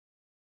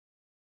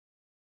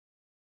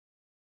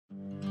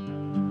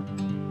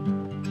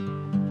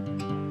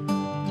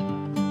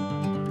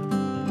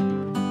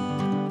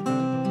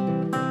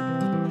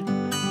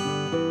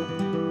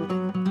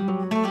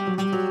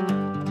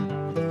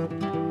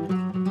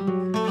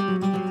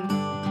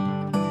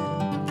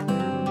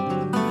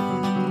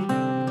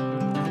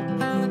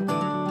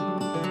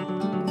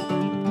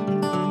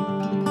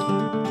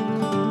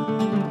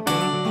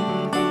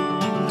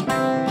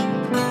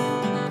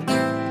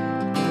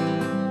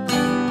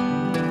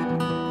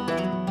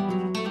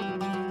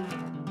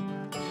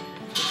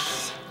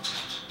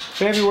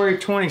February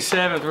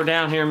 27th, we're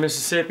down here in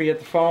Mississippi at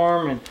the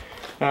farm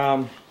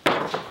and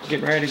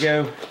getting ready to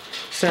go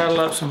saddle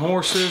up some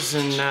horses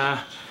and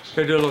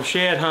go do a little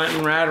shed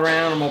hunting, ride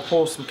around. I'm gonna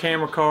pull some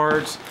camera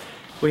cards.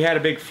 We had a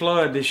big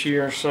flood this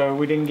year, so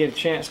we didn't get a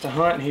chance to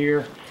hunt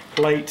here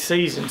late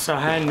season, so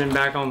I hadn't been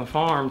back on the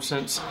farm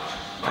since,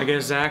 I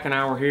guess Zach and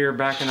I were here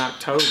back in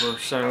October.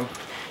 So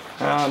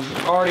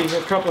already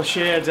a couple of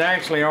sheds,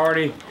 actually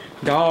already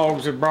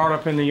dogs are brought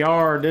up in the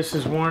yard. This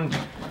is one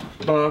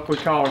buck we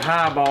called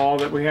Highball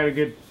that we had a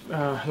good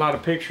lot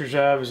of pictures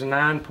of. Is a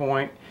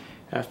 9-point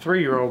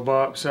 3-year-old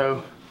buck,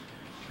 so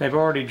they've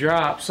already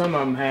dropped. Some of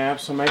them have,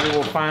 so maybe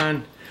we'll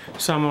find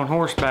some on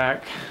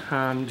horseback.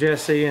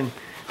 Jesse and a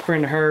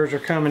friend of hers are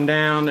coming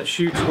down that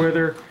shoots with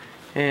her,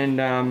 and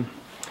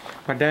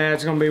my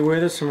dad's gonna be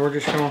with us, and we're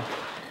just gonna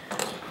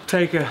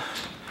take a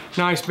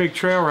nice big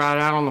trail ride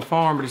out on the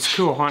farm. But it's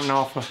cool hunting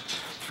off of,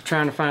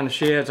 trying to find the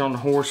sheds on the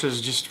horses,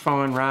 just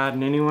fun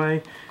riding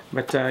anyway.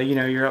 But you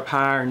know, you're up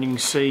higher and you can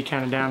see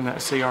kind of down that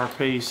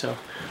CRP. So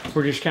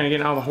we're just kind of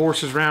getting all the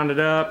horses rounded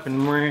up,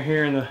 and we're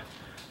here in the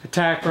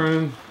tack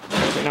room,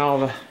 getting all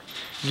the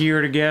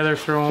gear together,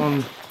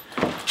 throwing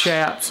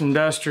chaps and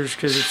dusters,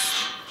 because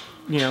it's,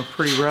 you know,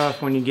 pretty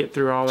rough when you get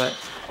through all that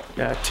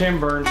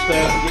timber and stuff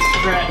and get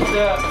scratched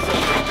up. So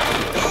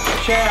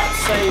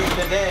chaps saved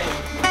the day.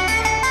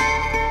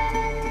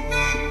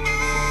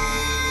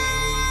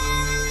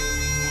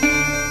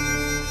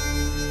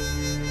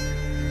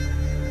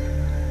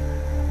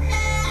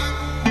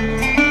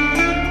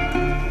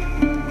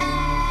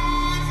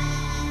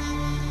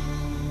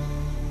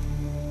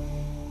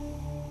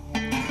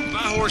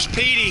 Horse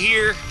Petey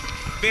here,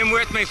 been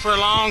with me for a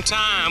long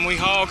time. We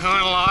hog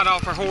hunt a lot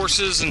off our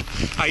horses, and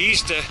I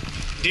used to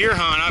deer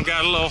hunt. I've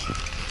got a little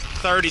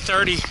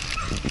 30-30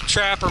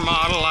 trapper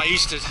model I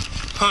used to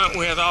hunt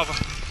with off of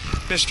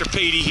Mr.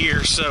 Petey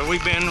here. So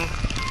we've been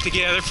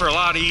together for a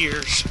lot of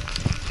years.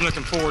 I'm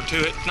looking forward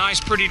to it.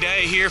 Nice pretty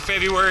day here,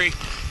 February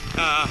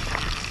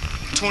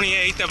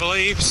 28th, I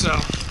believe. So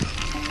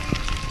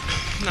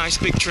nice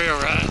big trail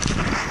ride.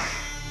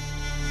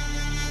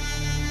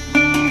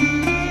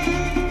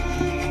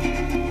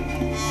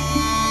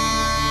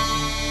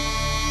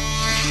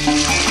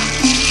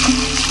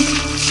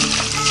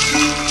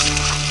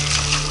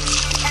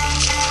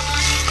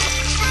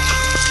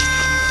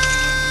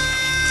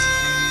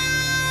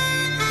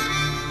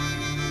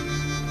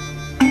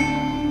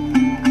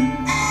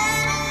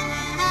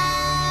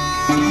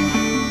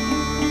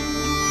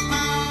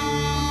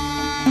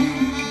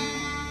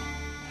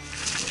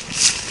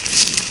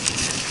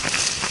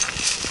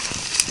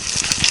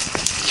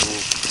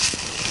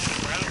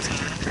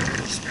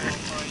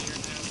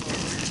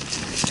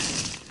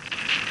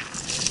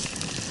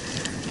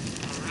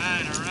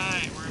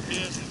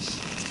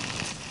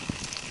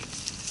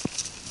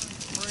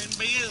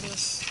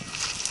 Business.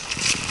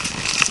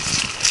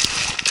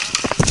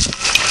 This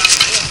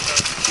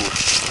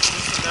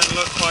one doesn't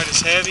look quite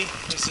as heavy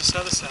as this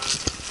other side.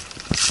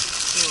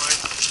 Anyway,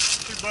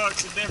 2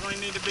 bucks that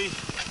definitely need to be,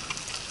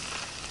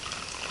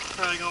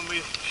 probably gonna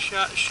be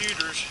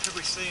shooters if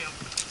we see them.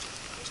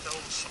 Just an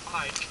old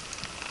spike.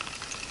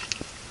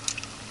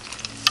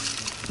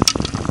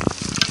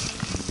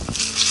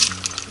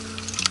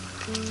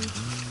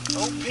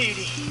 Old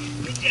Petey,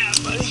 good job,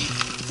 buddy.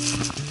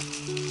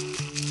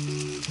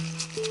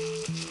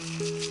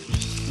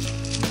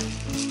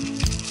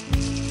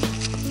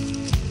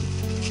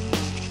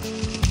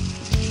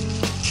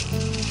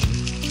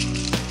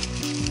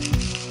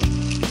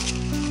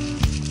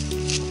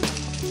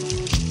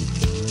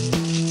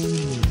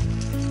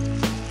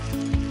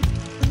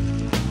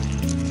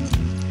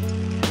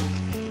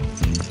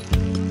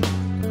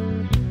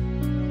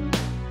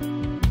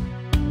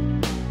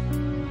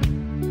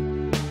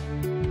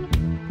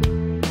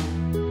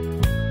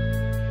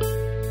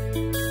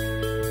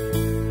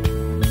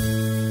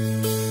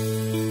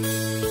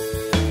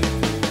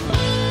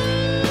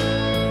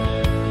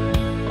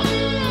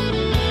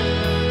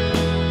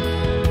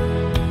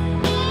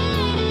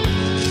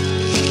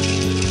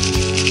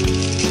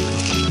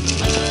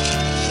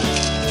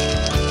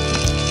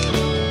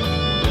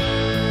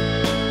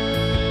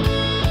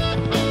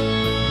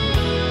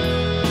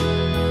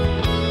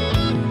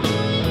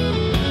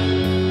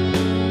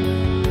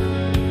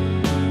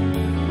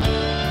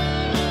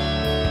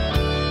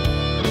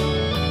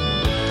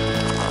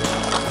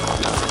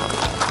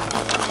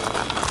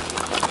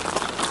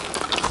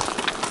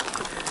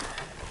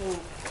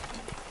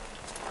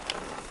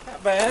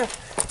 Bad.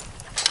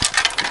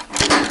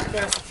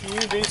 Got us a few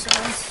decent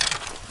ones.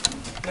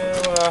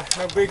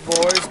 No big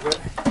boys, but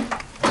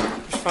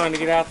just fun to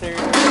get out there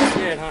and go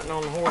shed hunting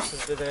on the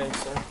horses today.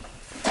 So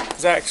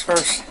Zach's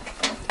first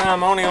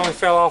time on, he only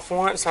fell off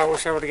once. I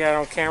wish I would have got it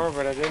on camera,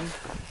 but I didn't.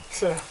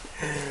 So,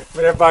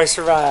 but everybody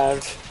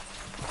survived.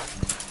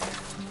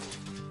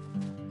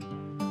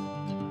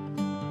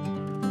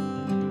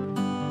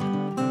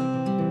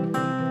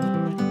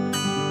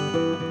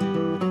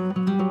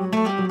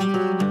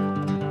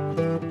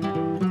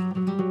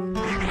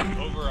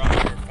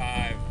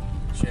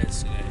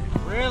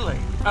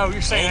 Oh,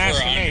 you're saying that's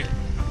for me.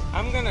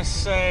 I'm gonna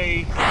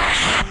say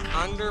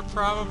under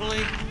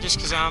probably, just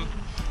because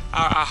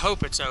I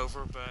hope it's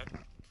over, but